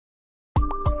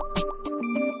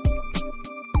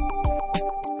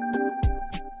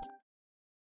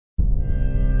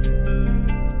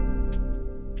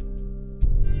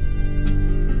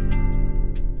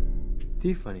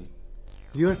Tiffani,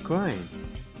 you are crying.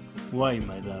 Why,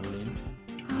 my darling?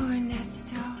 Oh,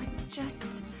 Ernesto, it's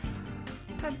just...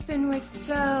 I've been with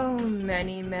so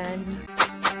many men.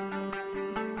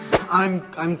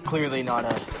 I'm clearly not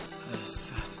a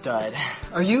stud.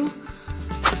 Are you?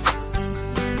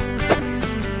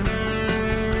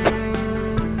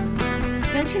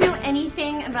 Don't you know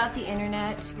anything about the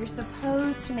internet? You're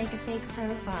supposed to make a fake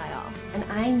profile. And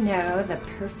I know the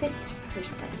perfect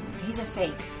person. He's a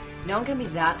fake. No one can be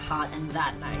that hot and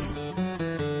that nice.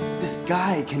 This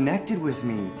guy connected with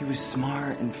me. He was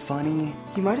smart and funny.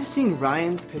 He might have seen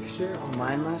Ryan's picture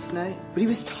online last night, but he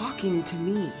was talking to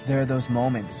me. There are those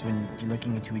moments when you're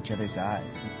looking into each other's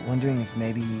eyes, wondering if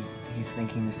maybe he's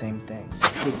thinking the same thing.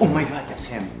 Oh my God, that's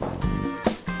him.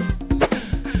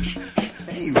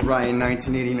 Hey, Ryan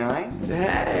 1989.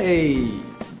 Hey,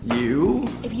 you?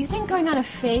 If you think going on a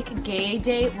fake gay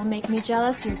date will make me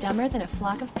jealous, you're dumber than a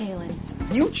flock of palins.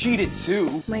 You cheated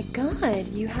too. My God,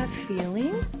 you have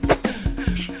feelings?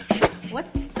 What's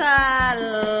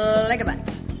a ligament?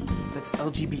 That's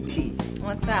LGBT.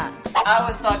 What's that? I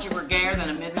always thought you were gayer than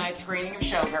a midnight screening of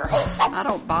Showgirls. I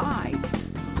don't buy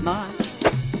much.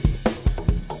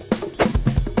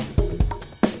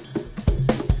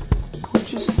 We're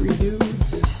just three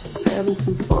dudes having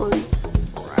some fun.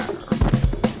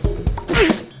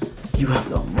 You have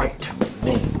the right to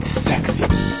remain sexy.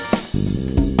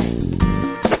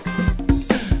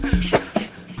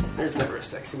 There's never a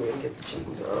sexy way to get the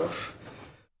jeans off.